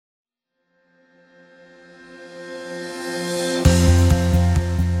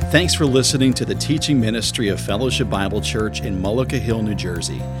Thanks for listening to the teaching ministry of Fellowship Bible Church in Mullica Hill, New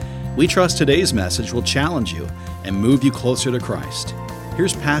Jersey. We trust today's message will challenge you and move you closer to Christ.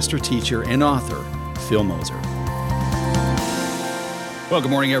 Here's pastor, teacher, and author, Phil Moser. Well, good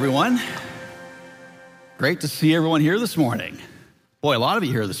morning, everyone. Great to see everyone here this morning. Boy, a lot of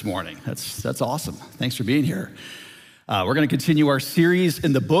you here this morning. That's awesome. Thanks for being here. We're going to continue our series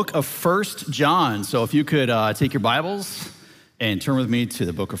in the book of 1 John. So if you could take your Bibles and turn with me to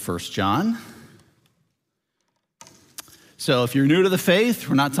the book of 1 John. So if you're new to the faith,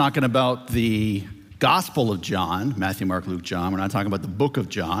 we're not talking about the Gospel of John, Matthew, Mark, Luke, John. We're not talking about the book of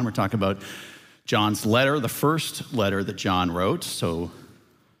John. We're talking about John's letter, the first letter that John wrote. So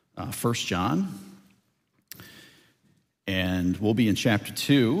 1 John. And we'll be in chapter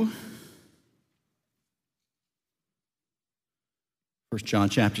 2. 1 John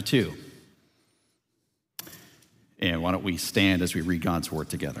chapter 2. And why don't we stand as we read God's word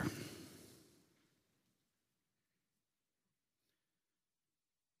together.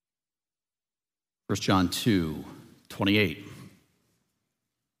 First John 2:28.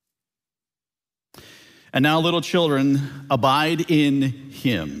 And now, little children, abide in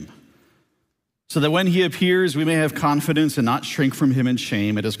him, so that when he appears, we may have confidence and not shrink from him in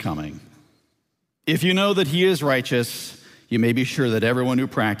shame at his coming. If you know that he is righteous, you may be sure that everyone who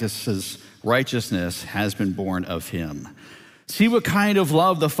practices righteousness has been born of him. See what kind of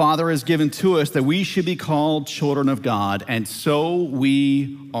love the Father has given to us, that we should be called children of God, and so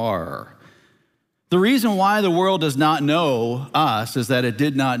we are. The reason why the world does not know us is that it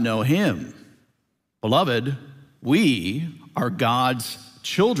did not know him. Beloved, we are God's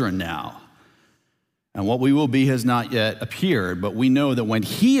children now, and what we will be has not yet appeared, but we know that when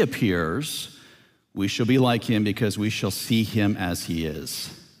he appears, we shall be like him because we shall see him as he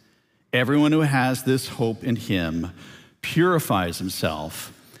is. Everyone who has this hope in him purifies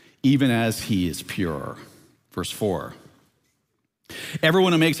himself, even as he is pure. Verse 4.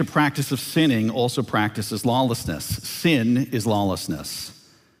 Everyone who makes a practice of sinning also practices lawlessness. Sin is lawlessness.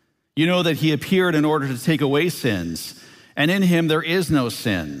 You know that he appeared in order to take away sins, and in him there is no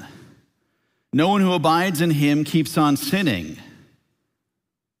sin. No one who abides in him keeps on sinning.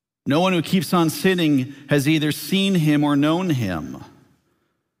 No one who keeps on sinning has either seen him or known him.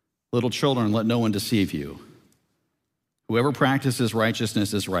 Little children, let no one deceive you. Whoever practices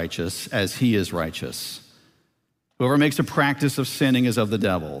righteousness is righteous, as he is righteous. Whoever makes a practice of sinning is of the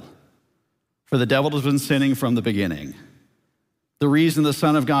devil, for the devil has been sinning from the beginning. The reason the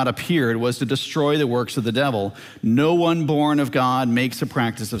Son of God appeared was to destroy the works of the devil. No one born of God makes a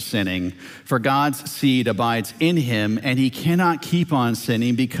practice of sinning, for God's seed abides in him, and he cannot keep on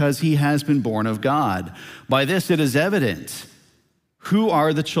sinning because he has been born of God. By this it is evident who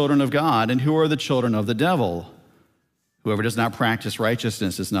are the children of God and who are the children of the devil. Whoever does not practice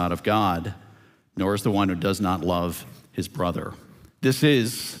righteousness is not of God, nor is the one who does not love his brother. This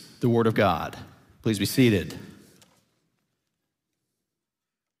is the word of God. Please be seated.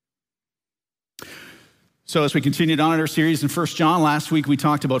 So as we continued on in our series in 1 John, last week we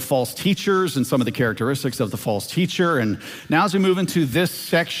talked about false teachers and some of the characteristics of the false teacher. And now as we move into this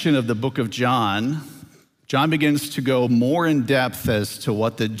section of the book of John, John begins to go more in depth as to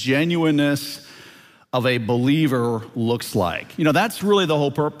what the genuineness of a believer looks like. You know, that's really the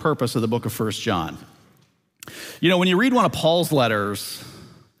whole purpose of the book of 1 John. You know, when you read one of Paul's letters,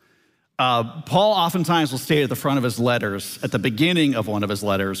 Paul oftentimes will state at the front of his letters, at the beginning of one of his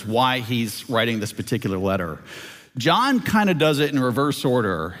letters, why he's writing this particular letter. John kind of does it in reverse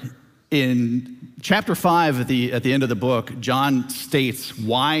order. In chapter 5, at the end of the book, John states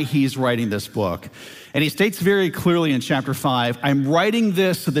why he's writing this book. And he states very clearly in chapter 5, I'm writing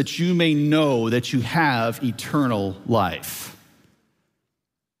this so that you may know that you have eternal life.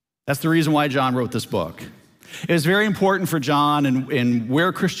 That's the reason why John wrote this book. It was very important for John and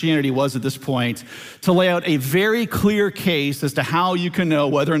where Christianity was at this point to lay out a very clear case as to how you can know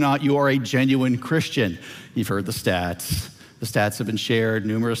whether or not you are a genuine Christian. You've heard the stats. The stats have been shared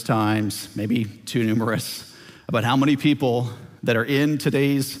numerous times, maybe too numerous, about how many people that are in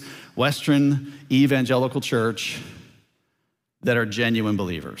today's Western evangelical church that are genuine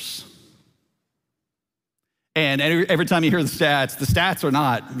believers. And every time you hear the stats are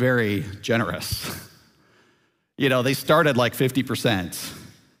not very generous. You know, they start at like 50%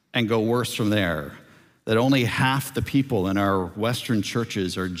 and go worse from there. That only half the people in our Western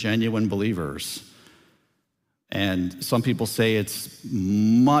churches are genuine believers. And some people say it's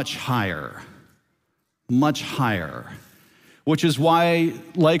much higher, which is why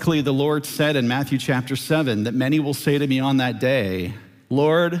likely the Lord said in Matthew chapter 7 that many will say to me on that day,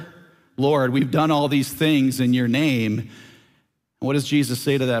 Lord, Lord, we've done all these things in your name. What does Jesus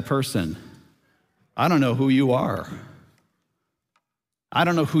say to that person? I don't know who you are. I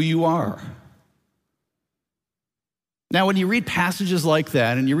don't know who you are. Now, when you read passages like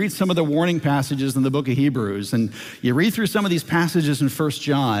that, and you read some of the warning passages in the book of Hebrews, and you read through some of these passages in 1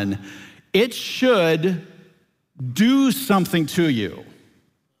 John, it should do something to you.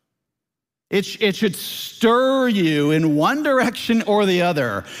 It should stir you in one direction or the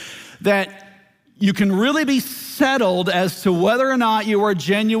other, that you can really be settled as to whether or not you are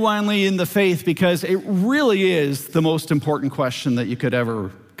genuinely in the faith, because it really is the most important question that you could ever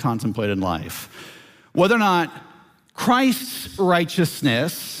contemplate in life. Whether or not Christ's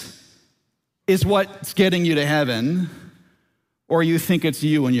righteousness is what's getting you to heaven, or you think it's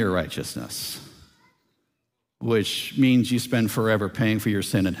you and your righteousness, which means you spend forever paying for your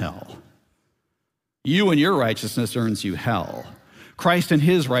sin in hell. You and your righteousness earns you hell. Christ and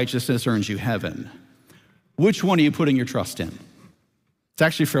his righteousness earns you heaven. Which one are you putting your trust in? It's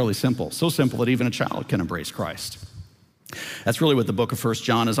actually fairly simple, so simple that even a child can embrace Christ. That's really what the book of 1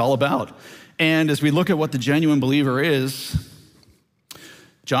 John is all about. And as we look at what the genuine believer is,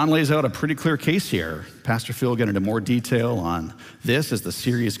 John lays out a pretty clear case here. Pastor Phil will get into more detail on this as the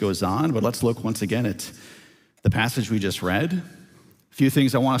series goes on, but let's look once again at the passage we just read. A few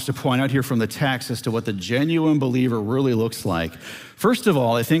things I want us to point out here from the text as to what the genuine believer really looks like. First of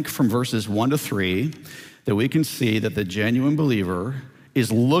all, I think from verses 1 to 3, that we can see that the genuine believer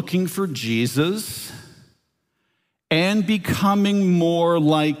is looking for Jesus and becoming more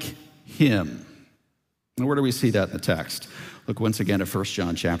like him. And where do we see that in the text? Look once again at 1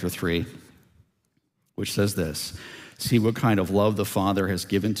 John chapter 3, which says this: see what kind of love the Father has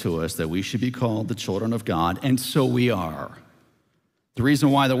given to us, that we should be called the children of God, and so we are. The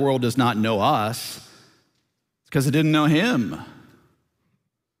reason why the world does not know us is because it didn't know him.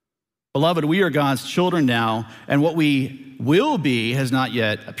 Beloved, we are God's children now, and what we will be has not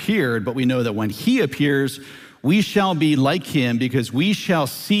yet appeared, but we know that when he appears, we shall be like him, because we shall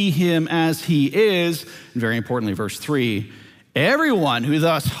see him as he is. And very importantly, verse 3, everyone who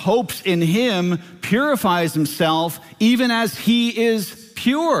thus hopes in him purifies himself even as he is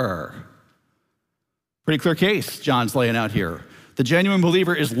pure. Pretty clear case John's laying out here. The genuine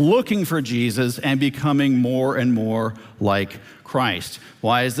believer is looking for Jesus and becoming more and more like Christ.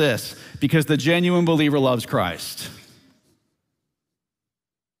 Why is this? Because the genuine believer loves Christ.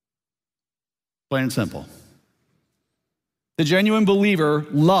 Plain and simple. The genuine believer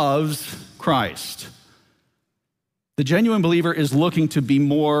loves Christ. The genuine believer is looking to be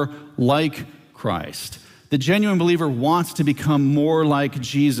more like Christ. The genuine believer wants to become more like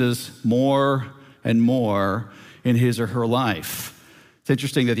Jesus more and more in his or her life. It's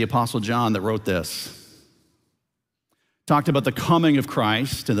interesting that the Apostle John that wrote this talked about the coming of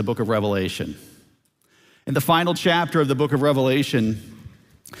Christ in the book of Revelation. In the final chapter of the book of Revelation,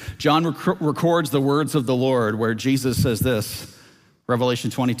 John records the words of the Lord where Jesus says this,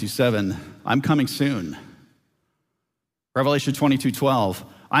 Revelation 22:7, I'm coming soon. Revelation 22:12,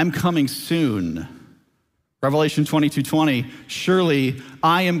 I'm coming soon. Revelation 22:20, surely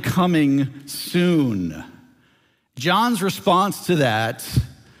I am coming soon. John's response to that,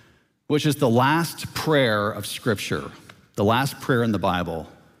 which is the last prayer of Scripture, the last prayer in the Bible,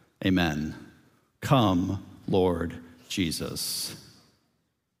 amen. Come, Lord Jesus.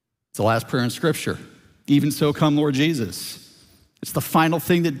 It's the last prayer in Scripture. Even so, come, Lord Jesus. It's the final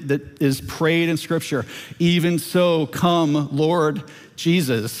thing that is prayed in Scripture. Even so, come, Lord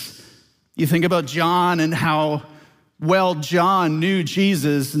Jesus. You think about John and how well John knew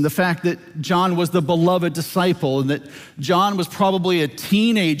Jesus, and the fact that John was the beloved disciple, and that John was probably a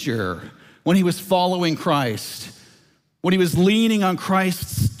teenager when he was following Christ. When he was leaning on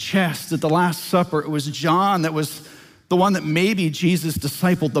Christ's chest at the Last Supper, it was John that was the one that maybe Jesus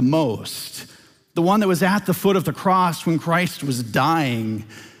discipled the most, the one that was at the foot of the cross when Christ was dying,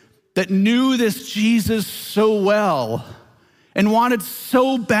 that knew this Jesus so well and wanted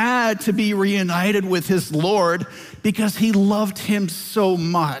so bad to be reunited with his Lord because he loved him so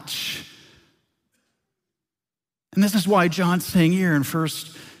much. And this is why John's saying here in 1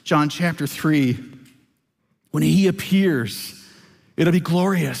 John chapter 3, when he appears, it'll be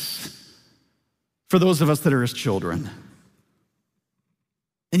glorious for those of us that are his children.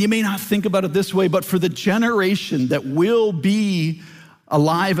 And you may not think about it this way, but for the generation that will be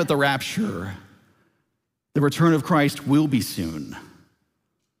alive at the rapture, the return of Christ will be soon.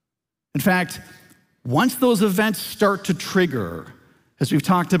 In fact, once those events start to trigger, as we've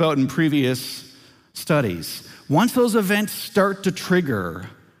talked about in previous studies, once those events start to trigger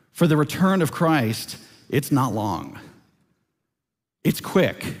for the return of Christ, it's not long. It's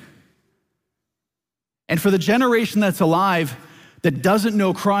quick. And for the generation that's alive, that doesn't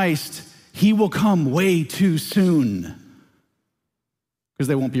know Christ, he will come way too soon because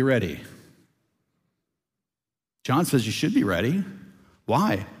they won't be ready. John says you should be ready.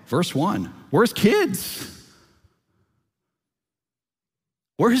 Why? Verse 1, where's kids?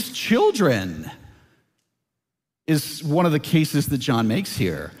 Where's children? Is one of the cases that John makes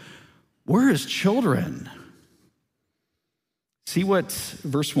here. Where is children? See what,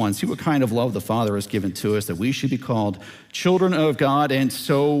 verse 1, see what kind of love the Father has given to us, that we should be called children of God, and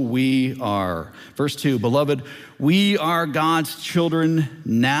so we are. Verse 2, beloved, we are God's children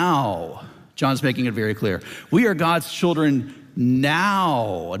now. John's making it very clear. We are God's children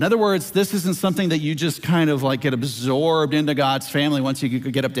now. In other words, this isn't something that you just kind of like get absorbed into God's family once you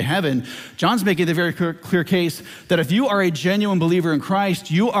get up to heaven. John's making the very clear case that if you are a genuine believer in Christ,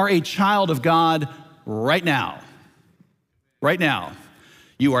 you are a child of God right now. Right now.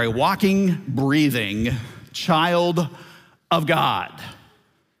 You are a walking, breathing child of God.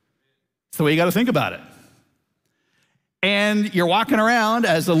 That's the way you got to think about it. And you're walking around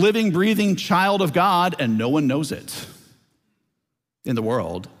as a living, breathing child of God, and no one knows it in the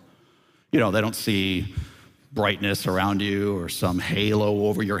world. You know, they don't see brightness around you or some halo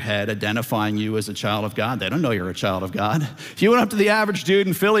over your head identifying you as a child of God. They don't know you're a child of God. If you went up to the average dude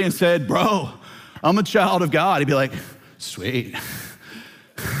in Philly and said, bro, I'm a child of God, he'd be like, sweet.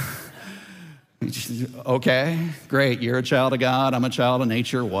 Okay, great. You're a child of God. I'm a child of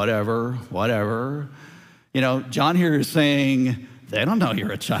nature. Whatever. You know, John here is saying, they don't know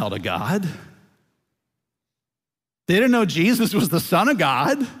you're a child of God. They didn't know Jesus was the Son of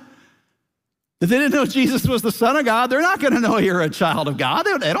God. If they didn't know Jesus was the Son of God, they're not going to know you're a child of God.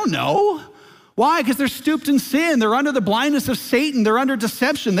 They don't know. Why? Because they're stooped in sin. They're under the blindness of Satan. They're under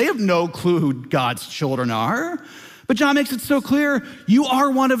deception. They have no clue who God's children are. But John makes it so clear, you are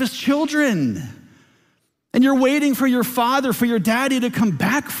one of his children. And you're waiting for your father, for your daddy to come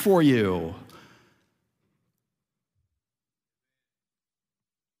back for you.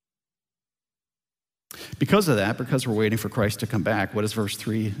 Because of that, because we're waiting for Christ to come back, what does verse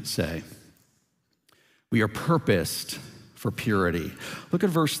 3 say? We are purposed for purity. Look at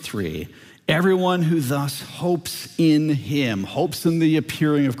verse 3. Everyone who thus hopes in him, hopes in the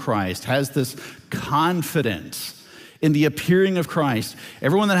appearing of Christ, has this confidence in the appearing of Christ.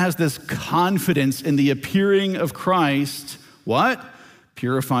 Everyone that has this confidence in the appearing of Christ, what?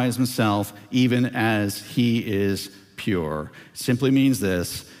 Purifies himself even as he is pure. Simply means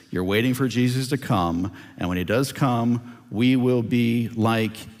this: you're waiting for Jesus to come, and when he does come, we will be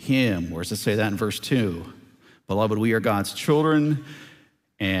like him. Where does it say that in verse 2? Beloved, we are God's children,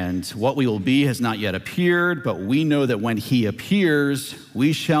 and what we will be has not yet appeared, but we know that when he appears,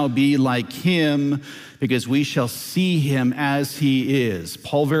 we shall be like him, because we shall see him as he is.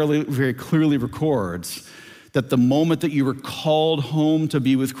 Paul very, very clearly records that the moment that you were called home to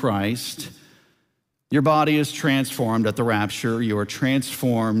be with Christ, your body is transformed at the rapture. You are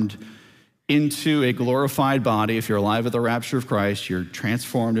transformed into a glorified body. If you're alive at the rapture of Christ, you're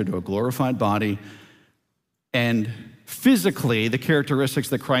transformed into a glorified body. And physically, the characteristics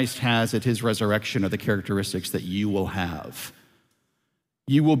that Christ has at his resurrection are the characteristics that you will have.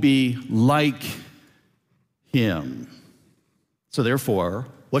 You will be like him. So therefore,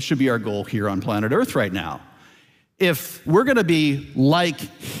 what should be our goal here on planet Earth right now? If we're going to be like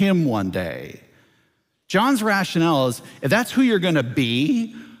him one day, John's rationale is, if that's who you're going to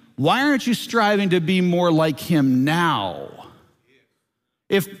be, why aren't you striving to be more like him now?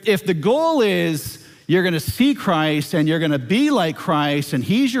 If the goal is you're going to see Christ and you're going to be like Christ and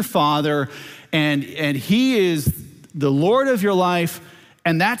he's your father and he is the Lord of your life,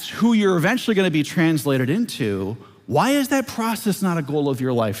 and that's who you're eventually going to be translated into, why is that process not a goal of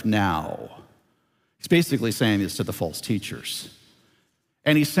your life now? He's basically saying this to the false teachers.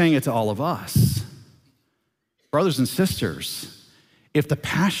 And he's saying it to all of us. Brothers and sisters, if the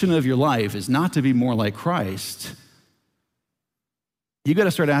passion of your life is not to be more like Christ, you got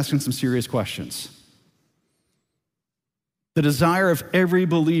to start asking some serious questions. The desire of every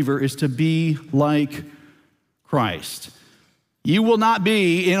believer is to be like Christ. You will not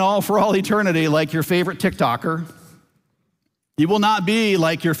be for all eternity like your favorite TikToker. You will not be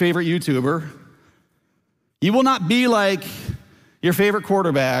like your favorite YouTuber. You will not be like your favorite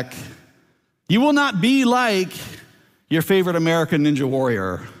quarterback. You will not be like your favorite American Ninja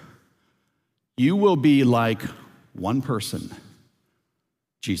Warrior. You will be like one person,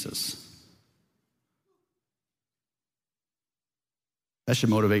 Jesus. That should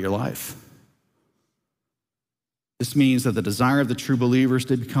motivate your life. This means that the desire of the true believer is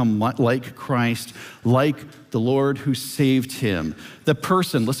to become like Christ, like the Lord who saved him. The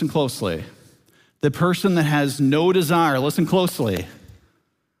person, listen closely, The person that has no desire, listen closely,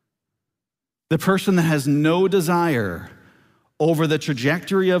 the person that has no desire over the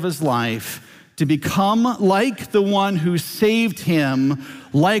trajectory of his life to become like the one who saved him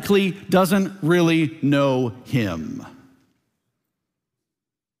likely doesn't really know him.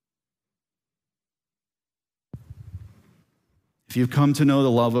 If you've come to know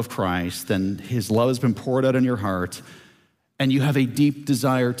the love of Christ, then his love has been poured out in your heart, and you have a deep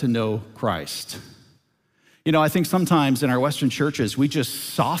desire to know Christ. You know, I think sometimes in our Western churches, we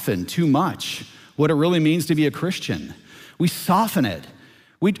just soften too much what it really means to be a Christian. We soften it.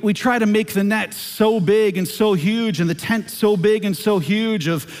 We try to make the net so big and so huge and the tent so big and so huge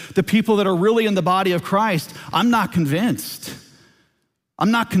of the people that are really in the body of Christ. I'm not convinced.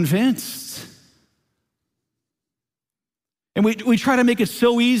 I'm not convinced. And we try to make it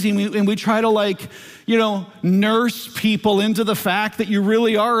so easy, and we try to nurse people into the fact that you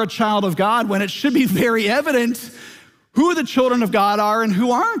really are a child of God when it should be very evident who the children of God are and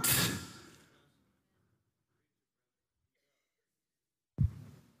who aren't.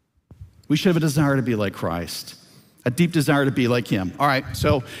 We should have a desire to be like Christ, a deep desire to be like him. All right,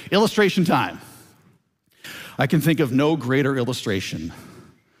 so illustration time. I can think of no greater illustration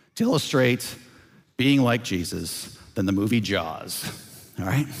to illustrate being like Jesus than the movie Jaws, all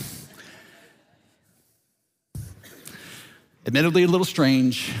right? Admittedly, a little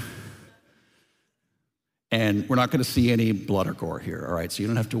strange, and we're not gonna see any blood or gore here, all right? So you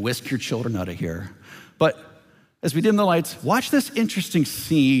don't have to whisk your children out of here. But as we dim the lights, watch this interesting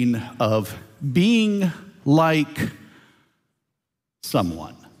scene of being like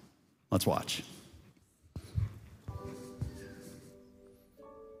someone. Let's watch.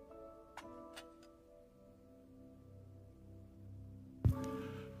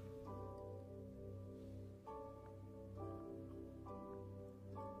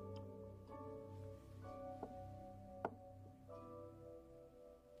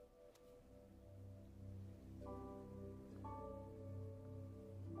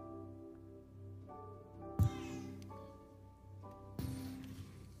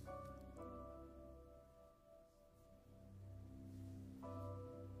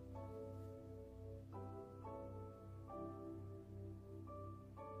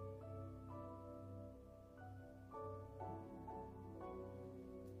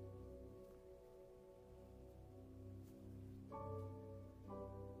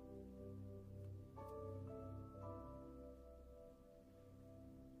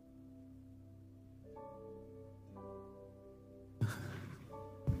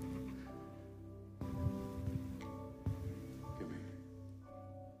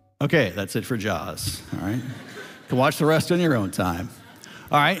 Okay, that's it for Jaws, all right? You can watch the rest on your own time.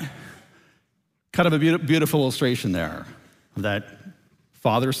 All right, kind of a beautiful illustration there of that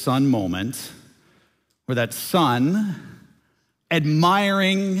father-son moment where that son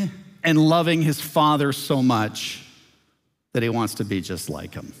admiring and loving his father so much that he wants to be just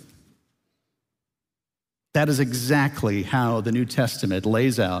like him. That is exactly how the New Testament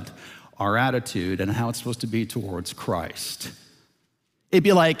lays out our attitude and how it's supposed to be towards Christ. It'd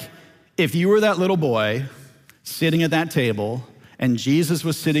be like if you were that little boy sitting at that table and Jesus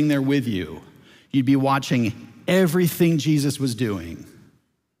was sitting there with you, you'd be watching everything Jesus was doing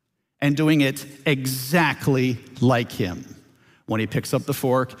and doing it exactly like him. When he picks up the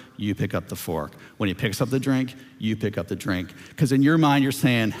fork, you pick up the fork. When he picks up the drink, you pick up the drink. Because in your mind, you're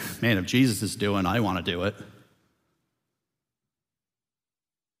saying, man, if Jesus is doing, I want to do it.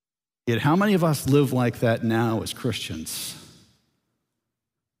 Yet how many of us live like that now as Christians?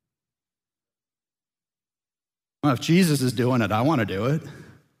 Well, if Jesus is doing it, I want to do it.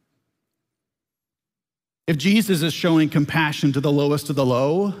 If Jesus is showing compassion to the lowest of the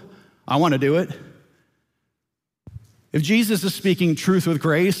low, I want to do it. If Jesus is speaking truth with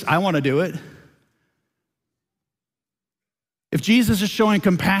grace, I want to do it. If Jesus is showing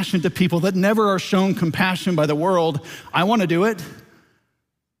compassion to people that never are shown compassion by the world, I want to do it.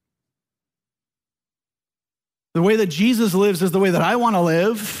 The way that Jesus lives is the way that I want to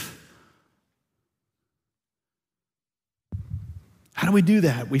live. How do we do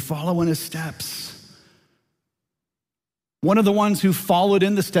that? We follow in his steps. One of the ones who followed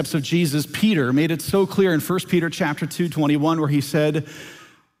in the steps of Jesus, Peter, made it so clear in 1 Peter chapter 2:21, where he said,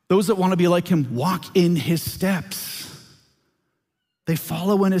 those that want to be like him walk in his steps. They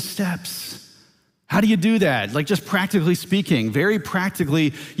follow in his steps. How do you do that? Like, just practically speaking, very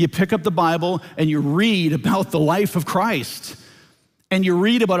practically, you pick up the Bible and you read about the life of Christ. And you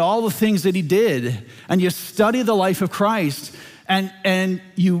read about all the things that he did. And you study the life of Christ. And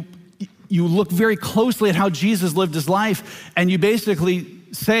you look very closely at how Jesus lived his life, and you basically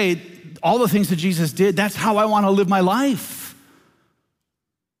say, all the things that Jesus did, that's how I want to live my life.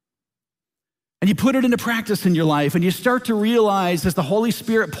 And you put it into practice in your life, and you start to realize as the Holy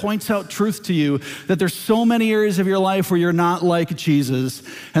Spirit points out truth to you that there's so many areas of your life where you're not like Jesus,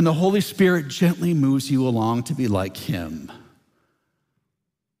 and the Holy Spirit gently moves you along to be like him.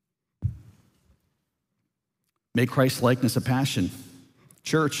 Make Christ's likeness a passion.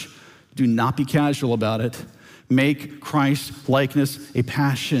 Church, do not be casual about it. Make Christ's likeness a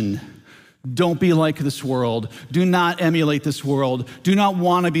passion. Don't be like this world. Do not emulate this world. Do not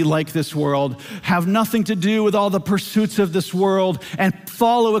want to be like this world. Have nothing to do with all the pursuits of this world, and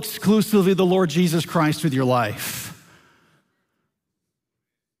follow exclusively the Lord Jesus Christ with your life.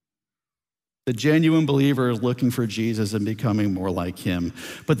 The genuine believer is looking for Jesus and becoming more like him.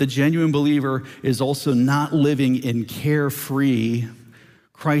 But the genuine believer is also not living in carefree,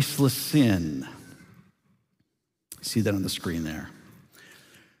 Christless sin. See that on the screen there.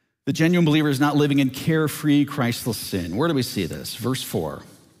 The genuine believer is not living in carefree, Christless sin. Where do we see this? Verse 4.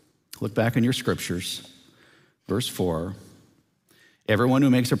 Look back in your scriptures. Verse 4. Everyone who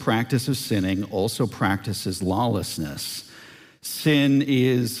makes a practice of sinning also practices lawlessness. Sin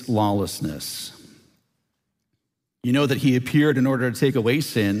is lawlessness. You know that he appeared in order to take away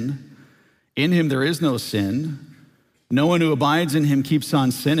sin. In him there is no sin. No one who abides in him keeps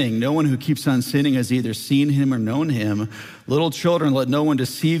on sinning. No one who keeps on sinning has either seen him or known him. Little children, let no one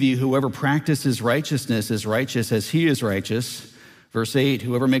deceive you. Whoever practices righteousness is righteous as he is righteous. Verse 8,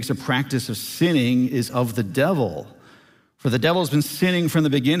 whoever makes a practice of sinning is of the devil. For the devil has been sinning from the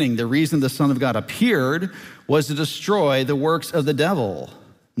beginning. The reason the Son of God appeared was to destroy the works of the devil.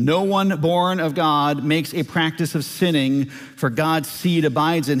 No one born of God makes a practice of sinning, for God's seed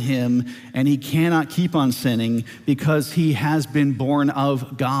abides in him, and he cannot keep on sinning because he has been born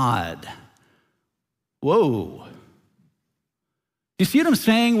of God. Whoa. You see what I'm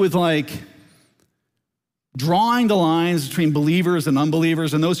saying with drawing the lines between believers and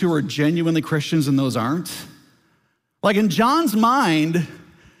unbelievers, and those who are genuinely Christians and those aren't? In John's mind,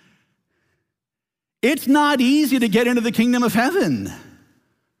 it's not easy to get into the kingdom of heaven.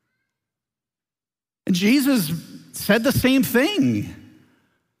 And Jesus said the same thing.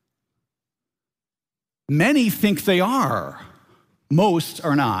 Many think they are. Most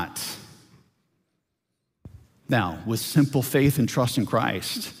are not. Now, with simple faith and trust in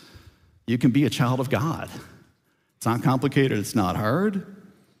Christ, you can be a child of God. It's not complicated. It's not hard.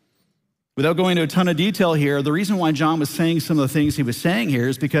 Without going into a ton of detail here, the reason why John was saying some of the things he was saying here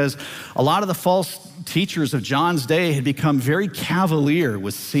is because a lot of the false teachers of John's day had become very cavalier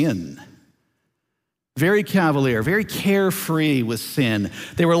with sin. Very cavalier, very carefree with sin.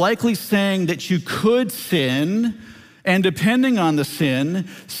 They were likely saying that you could sin, and depending on the sin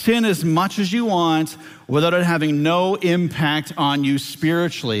as much as you want without it having no impact on you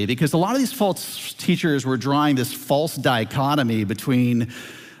spiritually. Because a lot of these false teachers were drawing this false dichotomy between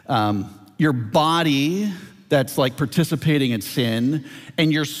your body that's participating in sin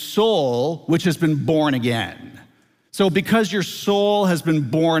and your soul, which has been born again. So because your soul has been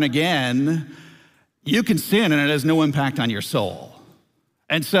born again, you can sin and it has no impact on your soul.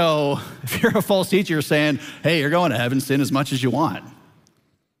 And so if you're a false teacher, you're saying, hey, you're going to heaven, sin as much as you want.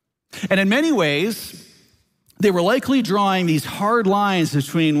 And in many ways, they were likely drawing these hard lines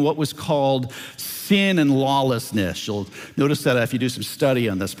between what was called sin and lawlessness. You'll notice that if you do some study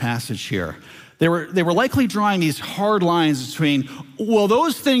on this passage here. They were likely drawing these hard lines between, well,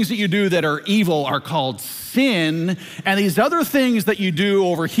 those things that you do that are evil are called sin, and these other things that you do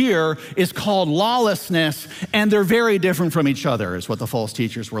over here is called lawlessness, and they're very different from each other, is what the false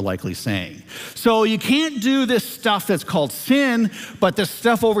teachers were likely saying. So you can't do this stuff that's called sin, but this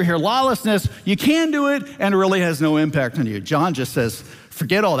stuff over here, lawlessness, you can do it, and it really has no impact on you. John just says,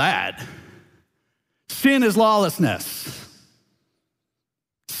 forget all that. Sin is lawlessness.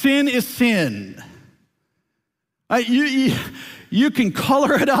 Sin is sin. You can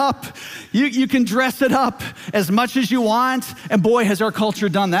color it up. You can dress it up as much as you want. And boy, has our culture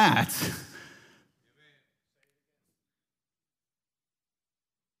done that.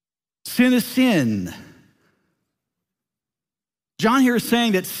 Sin is sin. John here is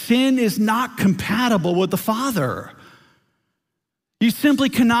saying that sin is not compatible with the Father. You simply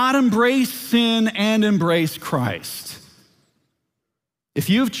cannot embrace sin and embrace Christ. If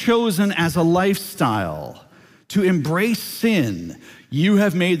you've chosen as a lifestyle to embrace sin, you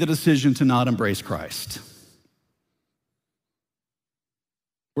have made the decision to not embrace Christ.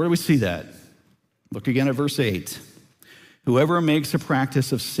 Where do we see that? Look again at verse 8. Whoever makes a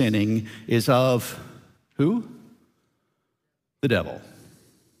practice of sinning is of who? The devil.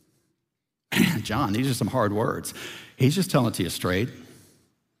 John, these are some hard words. He's just telling it to you straight.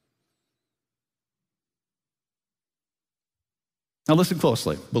 Now listen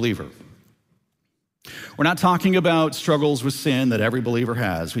closely, believer. We're not talking about struggles with sin that every believer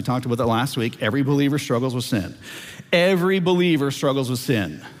has. We talked about that last week. Every believer struggles with sin. Every believer struggles with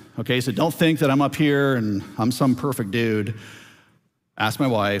sin. Okay, so don't think that I'm up here and I'm some perfect dude. Ask my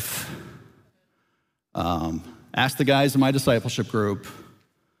wife. Ask the guys in my discipleship group.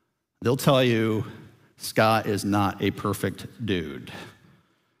 They'll tell you Scott is not a perfect dude.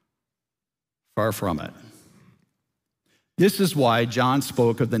 Far from it. This is why John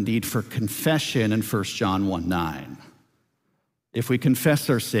spoke of the need for confession in 1 John 1:9. If we confess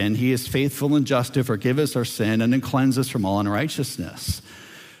our sin, he is faithful and just to forgive us our sin and to cleanse us from all unrighteousness.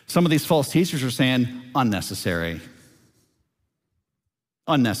 Some of these false teachers are saying unnecessary.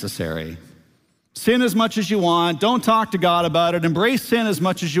 Unnecessary. Sin as much as you want. Don't talk to God about it. Embrace sin as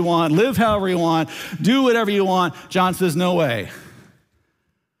much as you want. Live however you want. Do whatever you want. John says, no way.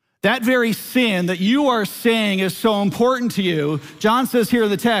 That very sin that you are saying is so important to you, John says here in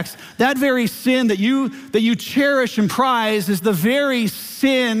the text, that very sin that you cherish and prize is the very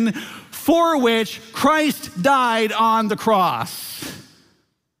sin for which Christ died on the cross.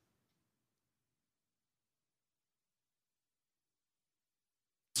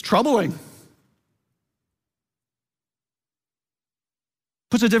 It's troubling.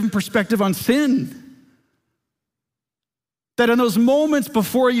 Puts a different perspective on sin. That in those moments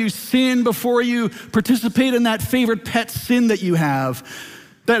before you sin, before you participate in that favorite pet sin that you have,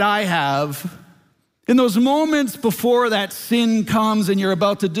 that I have, in those moments before that sin comes and you're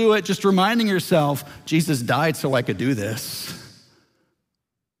about to do it, just reminding yourself, Jesus died so I could do this.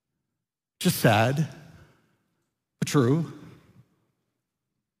 Just sad, but true.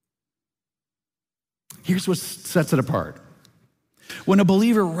 Here's what sets it apart. When a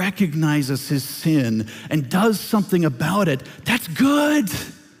believer recognizes his sin and does something about it, that's good.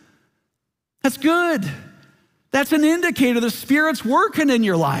 That's good. That's an indicator the Spirit's working in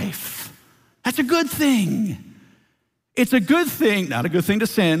your life. That's a good thing. It's a good thing, not a good thing to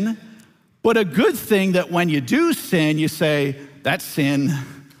sin, but a good thing that when you do sin, you say, that's sin.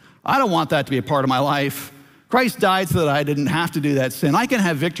 I don't want that to be a part of my life. Christ died so that I didn't have to do that sin. I can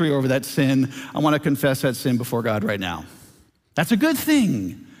have victory over that sin. I want to confess that sin before God right now. That's a good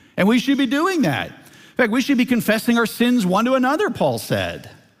thing, and we should be doing that. In fact, we should be confessing our sins one to another, Paul said.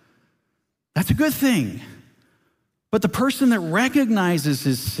 That's a good thing. But the person that recognizes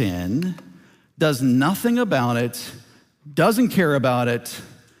his sin, does nothing about it, doesn't care about it,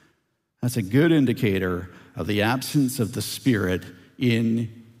 that's a good indicator of the absence of the Spirit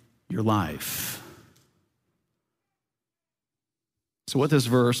in your life. So what this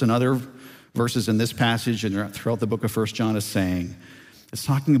verse and other verses in this passage and throughout the book of 1 John is saying, it's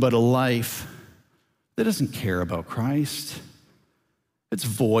talking about a life that doesn't care about Christ. It's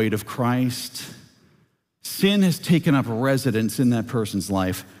void of Christ. Sin has taken up residence in that person's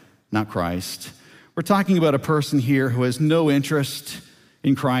life, not Christ. We're talking about a person here who has no interest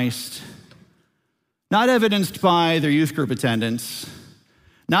in Christ, not evidenced by their youth group attendance,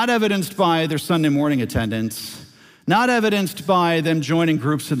 not evidenced by their Sunday morning attendance, not evidenced by them joining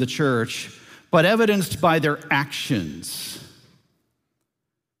groups in the church, but evidenced by their actions.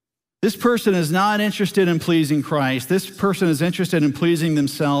 This person is not interested in pleasing Christ. This person is interested in pleasing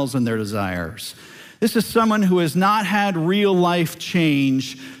themselves and their desires. This is someone who has not had real life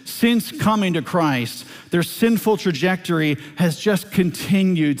change since coming to Christ. Their sinful trajectory has just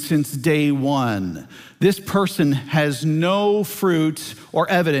continued since day one. This person has no fruit or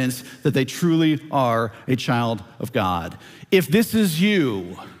evidence that they truly are a child of God. If this is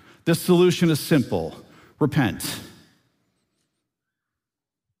you, the solution is simple. Repent.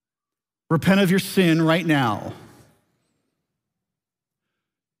 Repent of your sin right now.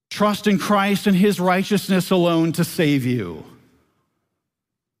 Trust in Christ and his righteousness alone to save you.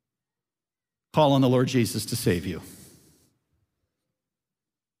 Call on the Lord Jesus to save you.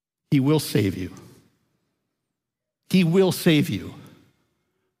 He will save you. He will save you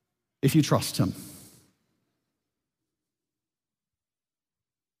if you trust him.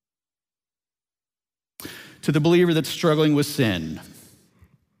 To the believer that's struggling with sin.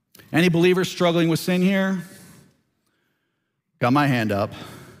 Any believer struggling with sin here? Got my hand up.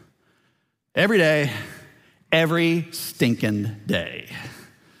 Every day, every stinking day,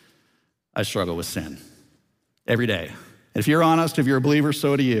 I struggle with sin. Every day. And if you're honest, if you're a believer,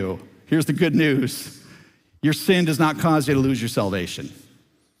 so do you. Here's the good news. Your sin does not cause you to lose your salvation.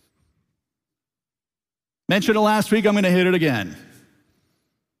 Mentioned it last week, I'm going to hit it again.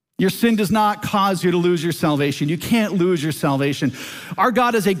 Your sin does not cause you to lose your salvation. You can't lose your salvation. Our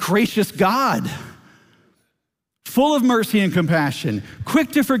God is a gracious God. full of mercy and compassion,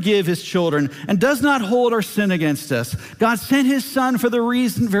 quick to forgive his children, and does not hold our sin against us. God sent his Son for the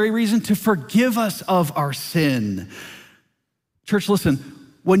very reason to forgive us of our sin. Church, listen.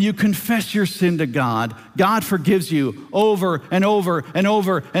 When you confess your sin to God, God forgives you over and over and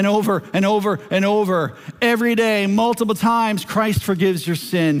over and over and over and over. Every day, multiple times, Christ forgives your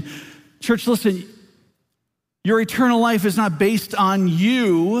sin. Church, listen, your eternal life is not based on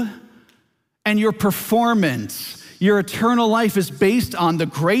you and your performance. Your eternal life is based on the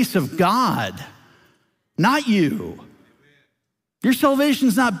grace of God, not you. Your salvation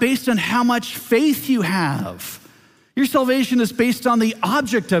is not based on how much faith you have. Your salvation is based on the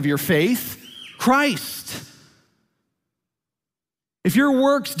object of your faith, Christ. If your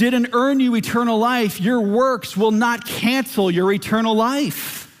works didn't earn you eternal life, your works will not cancel your eternal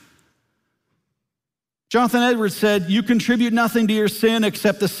life. Jonathan Edwards said, "You contribute nothing to your sin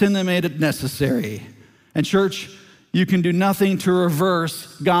except the sin that made it necessary." And church, you can do nothing to reverse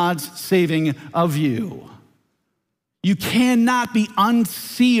God's saving of you. You cannot be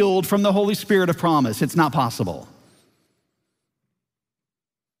unsealed from the Holy Spirit of promise. It's not possible.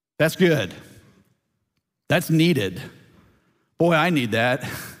 That's good. That's needed. Boy, I need that.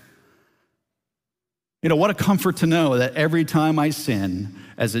 What a comfort to know that every time I sin,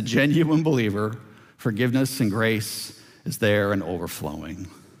 as a genuine believer, forgiveness and grace is there and overflowing.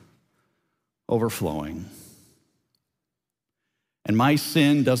 Overflowing. And my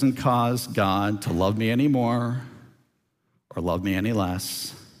sin doesn't cause God to love me any more or love me any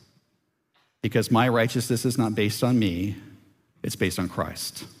less, because my righteousness is not based on me, it's based on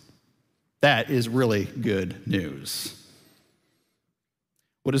Christ. That is really good news.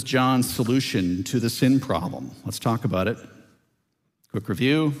 What is John's solution to the sin problem? Let's talk about it. Quick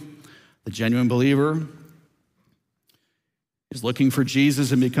review. The genuine believer is looking for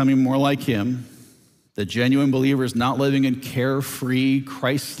Jesus and becoming more like him. The genuine believer is not living in carefree,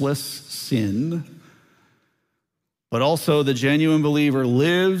 Christless sin. But also the genuine believer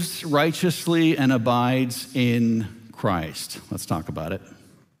lives righteously and abides in Christ. Let's talk about it.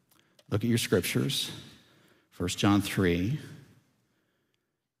 Look at your scriptures. 1 John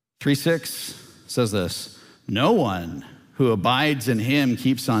 3:6 says this: "No one who abides in him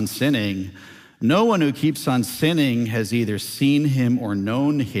keeps on sinning. No one who keeps on sinning has either seen him or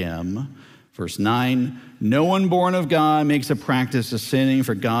known him." Verse 9, "No one born of God makes a practice of sinning,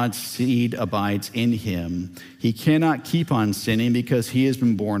 for God's seed abides in him. He cannot keep on sinning because he has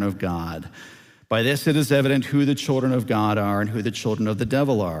been born of God. By this it is evident who the children of God are and who the children of the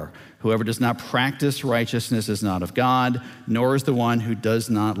devil are. Whoever does not practice righteousness is not of God, nor is the one who does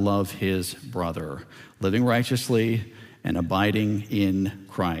not love his brother." Living righteously and abiding in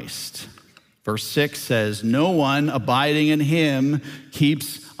Christ. Verse 6 says, "No one abiding in him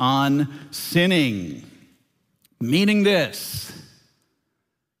keeps on sinning." Meaning this: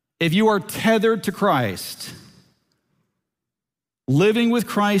 if you are tethered to Christ, living with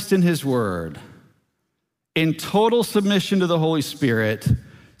Christ in his word, in total submission to the Holy Spirit,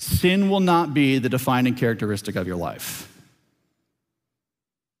 sin will not be the defining characteristic of your life.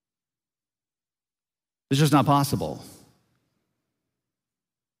 It's just not possible.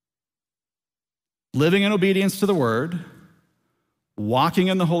 Living in obedience to the word, walking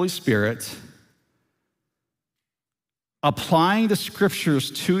in the Holy Spirit, applying the scriptures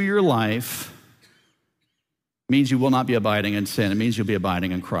to your life means you will not be abiding in sin. It means you'll be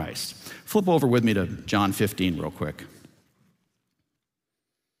abiding in Christ. Flip over with me to John 15 real quick.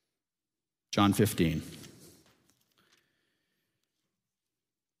 John 15.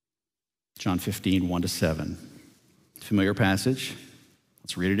 John 15, 1-7. Familiar passage.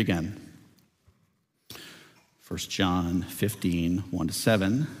 Let's read it again. 1 John 15,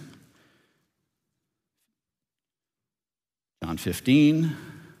 1-7. John 15,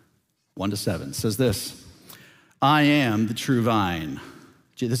 1-7 says this: "I am the true vine."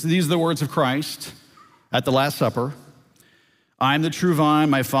 These are the words of Christ at the Last Supper. "I am the true vine,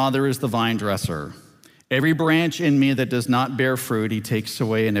 my Father is the vine dresser. Every branch in me that does not bear fruit, he takes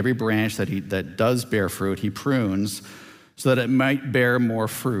away, and every branch that does bear fruit, he prunes, so that it might bear more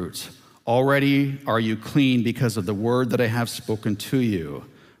fruit. Already are you clean because of the word that I have spoken to you."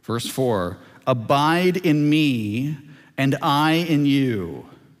 Verse 4, "Abide in me, and I in you.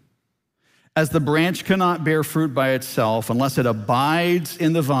 As the branch cannot bear fruit by itself unless it abides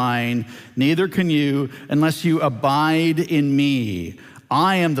in the vine, neither can you unless you abide in me.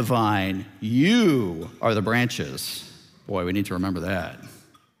 I am the vine, you are the branches." Boy, we need to remember that.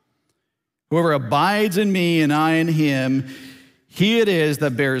 "Whoever abides in me and I in him, He it is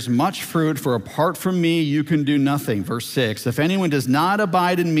that bears much fruit, for apart from me you can do nothing. Verse 6, if anyone does not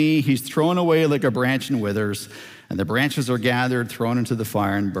abide in me, he's thrown away like a branch and withers, and the branches are gathered, thrown into the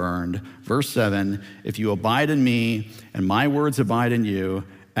fire and burned. Verse 7, if you abide in me and my words abide in you,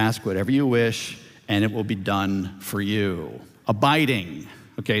 ask whatever you wish and it will be done for you. Abiding.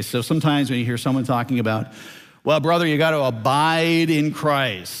 Okay, so sometimes when you hear someone talking about, well, brother, you got to abide in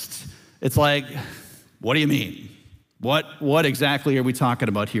Christ, it's like, what do you mean? What exactly are we talking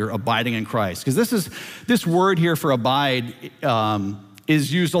about here, abiding in Christ? Because this word here for abide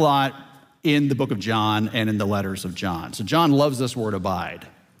is used a lot in the book of John and in the letters of John. So John loves this word abide.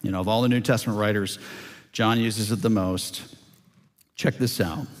 You know, of all the New Testament writers, John uses it the most. Check this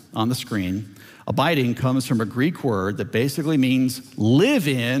out on the screen. Abiding comes from a Greek word that basically means live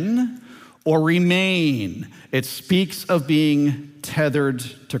in or remain. It speaks of being tethered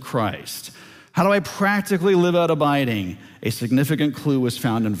to Christ. How do I practically live out abiding? A significant clue was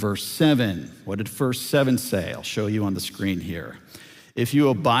found in verse 7. What did verse 7 say? I'll show you on the screen here. If you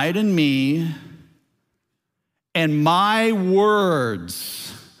abide in me and my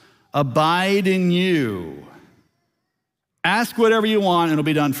words abide in you, ask whatever you want and it'll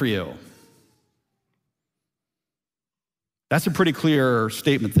be done for you. That's a pretty clear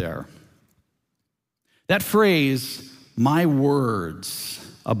statement there. That phrase, my words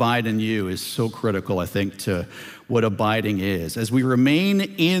abide in you, is so critical, I think, to what abiding is. As we remain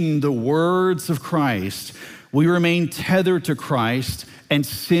in the words of Christ, we remain tethered to Christ, and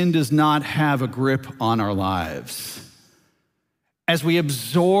sin does not have a grip on our lives. As we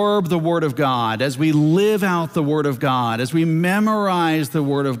absorb the Word of God, as we live out the Word of God, as we memorize the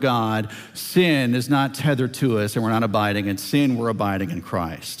Word of God, sin is not tethered to us, and we're not abiding in sin, we're abiding in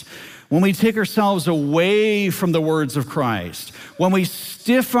Christ. When we take ourselves away from the words of Christ, when we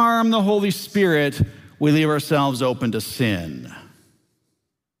stiff-arm the Holy Spirit, we leave ourselves open to sin.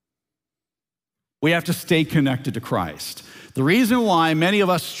 We have to stay connected to Christ. The reason why many of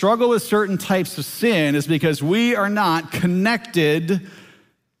us struggle with certain types of sin is because we are not connected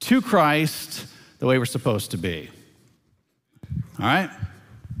to Christ the way we're supposed to be. All right?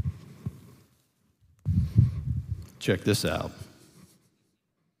 Check this out.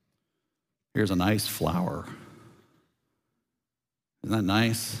 Here's a nice flower. Isn't that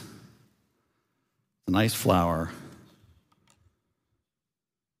nice? It's a nice flower.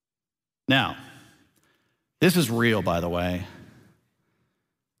 Now, this is real, by the way.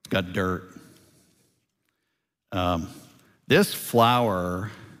 It's got dirt. This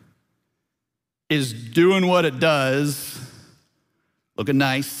flower is doing what it does, looking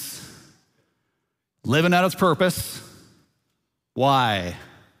nice, living out its purpose. Why?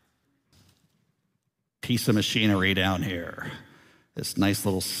 Piece of machinery down here. This nice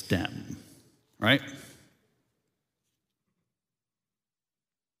little stem, right?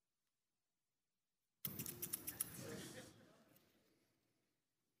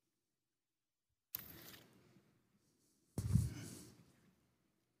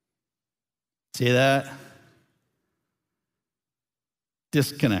 See that?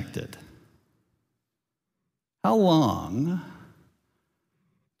 Disconnected. How long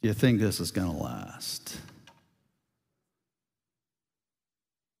do you think this is going to last?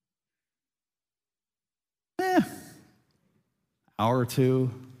 Hour or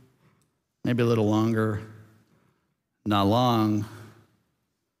two, maybe a little longer. Not long.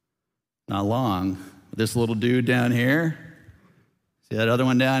 Not long. This little dude down here, see that other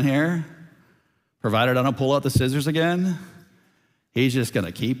one down here? Provided I don't pull out the scissors again, he's just going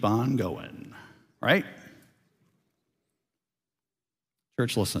to keep on going, right?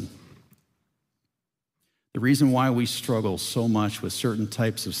 Church, listen. The reason why we struggle so much with certain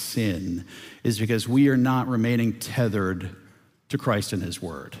types of sin is because we are not remaining tethered to Christ and his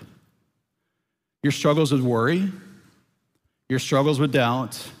word. Your struggles with worry, your struggles with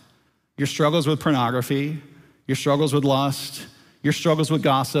doubt, your struggles with pornography, your struggles with lust, your struggles with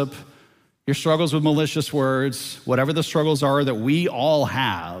gossip, your struggles with malicious words, whatever the struggles are that we all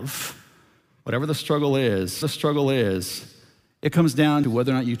have, whatever the struggle is, it comes down to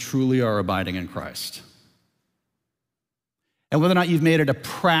whether or not you truly are abiding in Christ. And whether or not you've made it a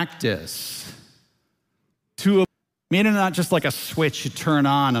practice to, made it not just like a switch you turn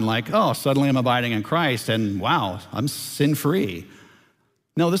on and like, oh, suddenly I'm abiding in Christ and wow, I'm sin-free.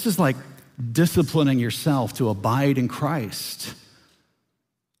 No, this is like disciplining yourself to abide in Christ.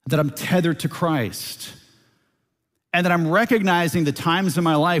 That I'm tethered to Christ. And that I'm recognizing the times in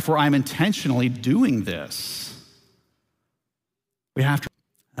my life where I'm intentionally doing this. We have to,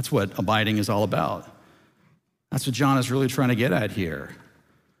 that's what abiding is all about. That's what John is really trying to get at here.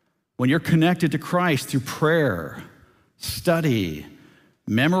 When you're connected to Christ through prayer, study,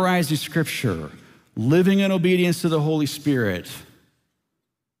 memorizing Scripture, living in obedience to the Holy Spirit,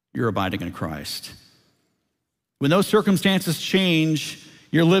 you're abiding in Christ. When those circumstances change,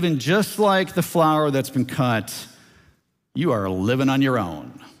 you're living just like the flower that's been cut. You are living on your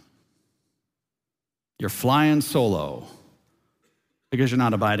own. You're flying solo because you're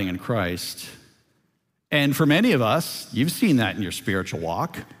not abiding in Christ. And for many of us, you've seen that in your spiritual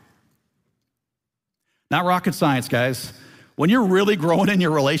walk. Not rocket science, guys. When you're really growing in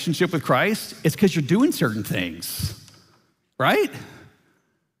your relationship with Christ, it's because you're doing certain things, right?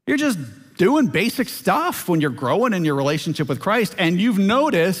 You're just doing basic stuff when you're growing in your relationship with Christ. And you've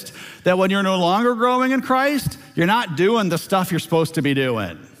noticed that when you're no longer growing in Christ, you're not doing the stuff you're supposed to be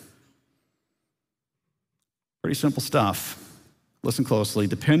doing. Pretty simple stuff. Listen closely.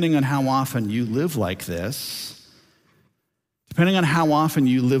 Depending on how often you live like this,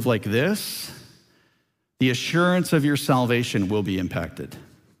 the assurance of your salvation will be impacted.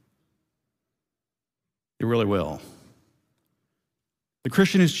 It really will. The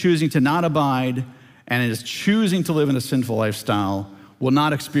Christian who's choosing to not abide and is choosing to live in a sinful lifestyle will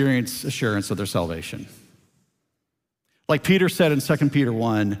not experience assurance of their salvation. Like Peter said in 2 Peter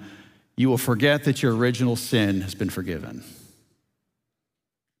 1, you will forget that your original sin has been forgiven.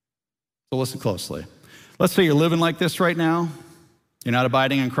 So listen closely. Let's say you're living like this right now. You're not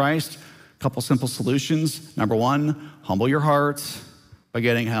abiding in Christ. A couple simple solutions. Number one, humble your heart by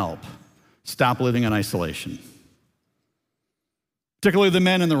getting help. Stop living in isolation. Particularly the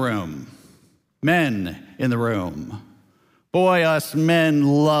men in the room. Men in the room. Boy, us men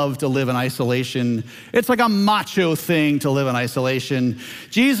love to live in isolation. It's like a macho thing to live in isolation.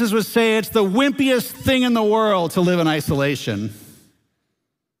 Jesus would say it's the wimpiest thing in the world to live in isolation.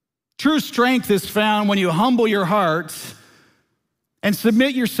 True strength is found when you humble your heart and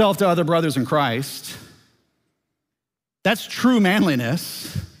submit yourself to other brothers in Christ. That's true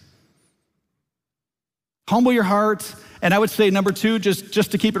manliness. Humble your heart. And I would say number two,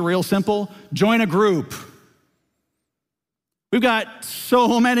 just to keep it real simple, join a group. We've got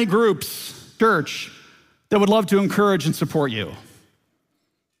so many groups, church, that would love to encourage and support you.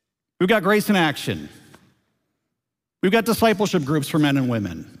 We've got Grace in Action. We've got discipleship groups for men and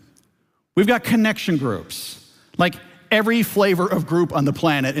women. We've got connection groups, like every flavor of group on the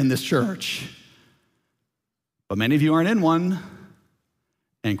planet in this church. But many of you aren't in one,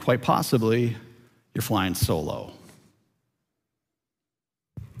 and quite possibly, you're flying solo.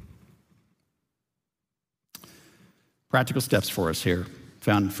 Practical steps for us here,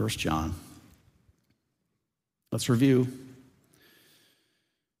 found in 1 John. Let's review.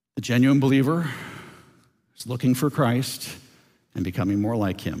 The genuine believer is looking for Christ and becoming more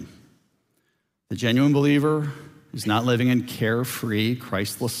like him. The genuine believer is not living in carefree,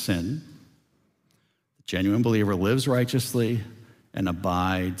 Christless sin. The genuine believer lives righteously and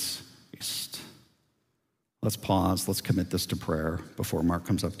abides. Let's pause. Let's commit this to prayer before Mark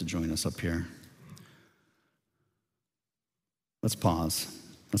comes up to join us up here. Let's pause.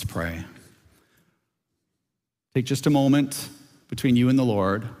 Let's pray. Take just a moment between you and the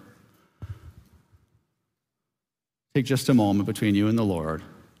Lord. Take just a moment between you and the Lord.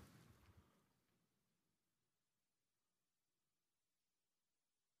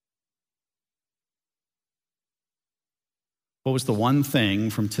 What was the one thing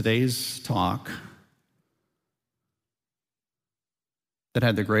from today's talk that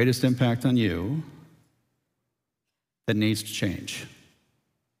had the greatest impact on you that needs to change?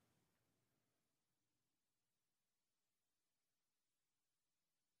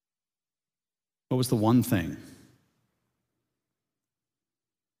 What was the one thing?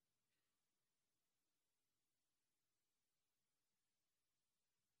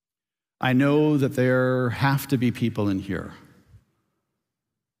 I know that there have to be people in here,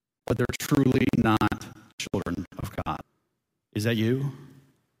 but they're truly not children of God. Is that you?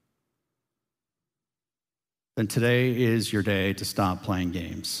 Then today is your day to stop playing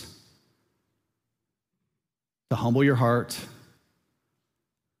games, to humble your heart,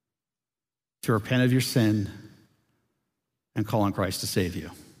 to repent of your sin, and call on Christ to save you.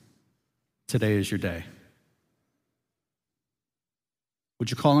 Today is your day. Would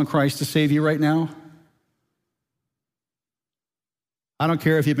you call on Christ to save you right now? I don't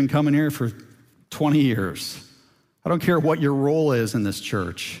care if you've been coming here for 20 years. I don't care what your role is in this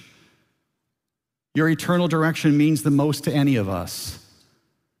church. Your eternal direction means the most to any of us.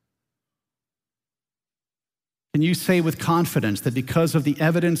 Can you say with confidence that because of the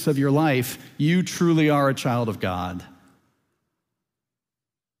evidence of your life, you truly are a child of God?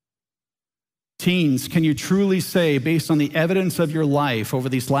 Teens, can you truly say, based on the evidence of your life over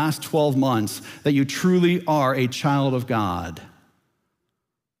these last 12 months, that you truly are a child of God?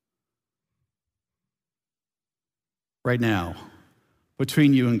 Right now,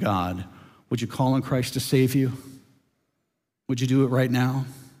 between you and God, would you call on Christ to save you? Would you do it right now?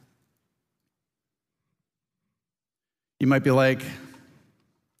 You might be like,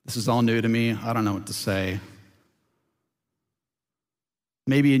 this is all new to me. I don't know what to say.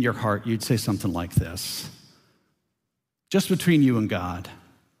 Maybe in your heart, you'd say something like this. Just between you and God.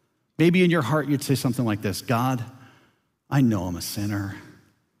 Maybe in your heart, you'd say something like this. God, I know I'm a sinner.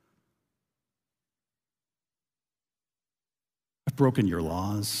 I've broken your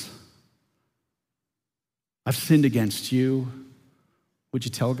laws. I've sinned against you. Would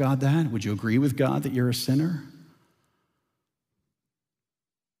you tell God that? Would you agree with God that you're a sinner?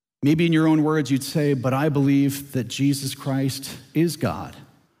 Maybe in your own words, you'd say, but I believe that Jesus Christ is God,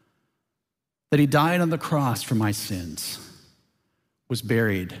 that he died on the cross for my sins, was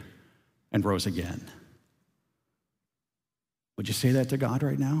buried, and rose again. Would you say that to God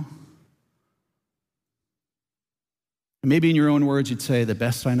right now? Maybe in your own words, you'd say, the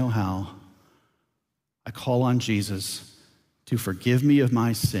best I know how, I call on Jesus to forgive me of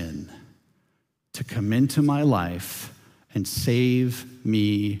my sin, to come into my life and save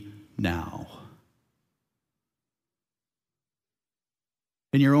me now.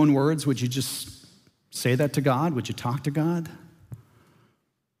 In your own words, would you just say that to God? Would you talk to God?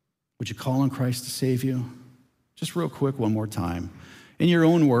 Would you call on Christ to save you? Just real quick, one more time. In your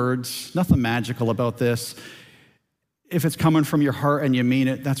own words, nothing magical about this. If it's coming from your heart and you mean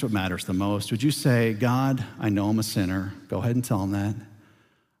it, that's what matters the most. Would you say, God, I know I'm a sinner. Go ahead and tell him that.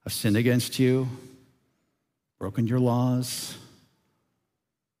 I've sinned against you, broken your laws,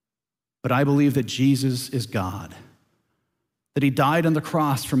 but I believe that Jesus is God, that he died on the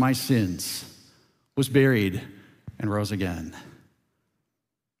cross for my sins, was buried, and rose again.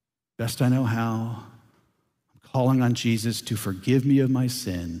 Best I know how, I'm calling on Jesus to forgive me of my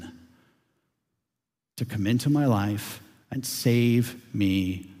sin, to come into my life and save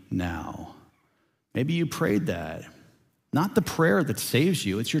me now. Maybe you prayed that. Not the prayer that saves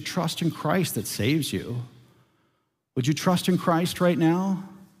you, it's your trust in Christ that saves you. Would you trust in Christ right now?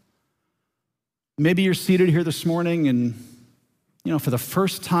 Maybe you're seated here this morning and, for the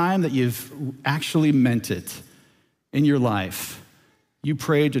first time that you've actually meant it in your life, you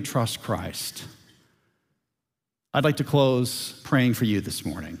prayed to trust Christ. I'd like to close praying for you this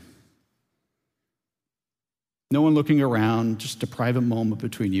morning. No one looking around, just a private moment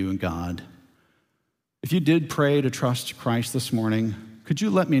between you and God. If you did pray to trust Christ this morning, could you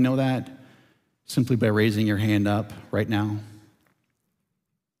let me know that simply by raising your hand up right now?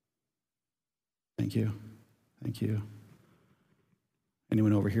 Thank you. Thank you.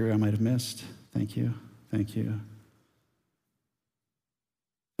 Anyone over here I might have missed? Thank you. Thank you.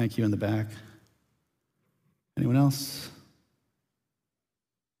 Thank you in the back. Anyone else?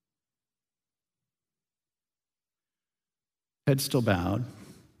 Head still bowed.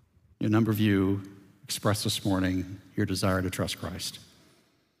 A number of you expressed this morning your desire to trust Christ.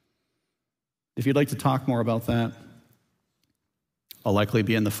 If you'd like to talk more about that, I'll likely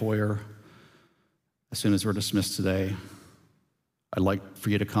be in the foyer as soon as we're dismissed today. I'd like for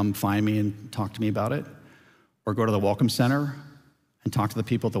you to come find me and talk to me about it, or go to the Welcome Center and talk to the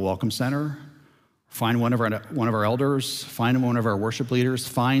people at the Welcome Center. Find one of our elders, find one of our worship leaders,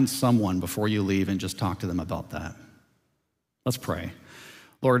 find someone before you leave and just talk to them about that. Let's pray.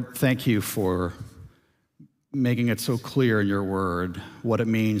 Lord, thank you for making it so clear in your word what it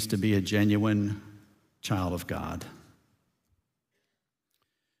means to be a genuine child of God.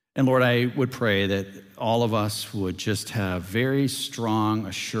 And Lord, I would pray that all of us would just have very strong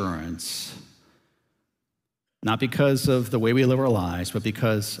assurance, not because of the way we live our lives, but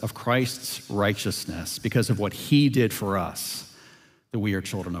because of Christ's righteousness, because of what he did for us, that we are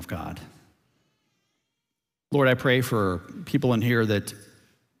children of God. Lord, I pray for people in here that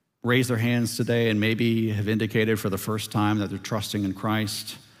raise their hands today and maybe have indicated for the first time that they're trusting in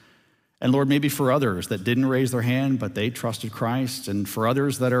Christ. And Lord, maybe for others that didn't raise their hand, but they trusted Christ, and for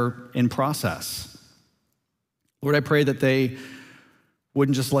others that are in process. Lord, I pray that they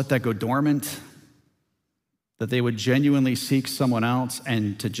wouldn't just let that go dormant, that they would genuinely seek someone else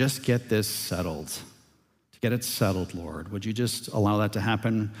and to just get this settled, to get it settled, Lord. Would you just allow that to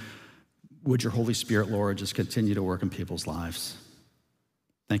happen? Would your Holy Spirit, Lord, just continue to work in people's lives?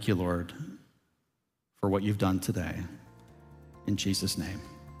 Thank you, Lord, for what you've done today. In Jesus' name,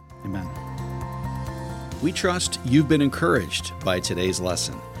 amen. We trust you've been encouraged by today's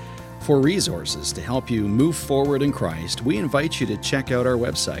lesson. For resources to help you move forward in Christ, we invite you to check out our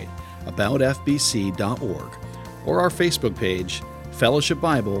website, aboutfbc.org or our Facebook page, Fellowship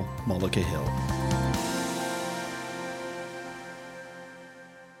Bible, Mullica Hill.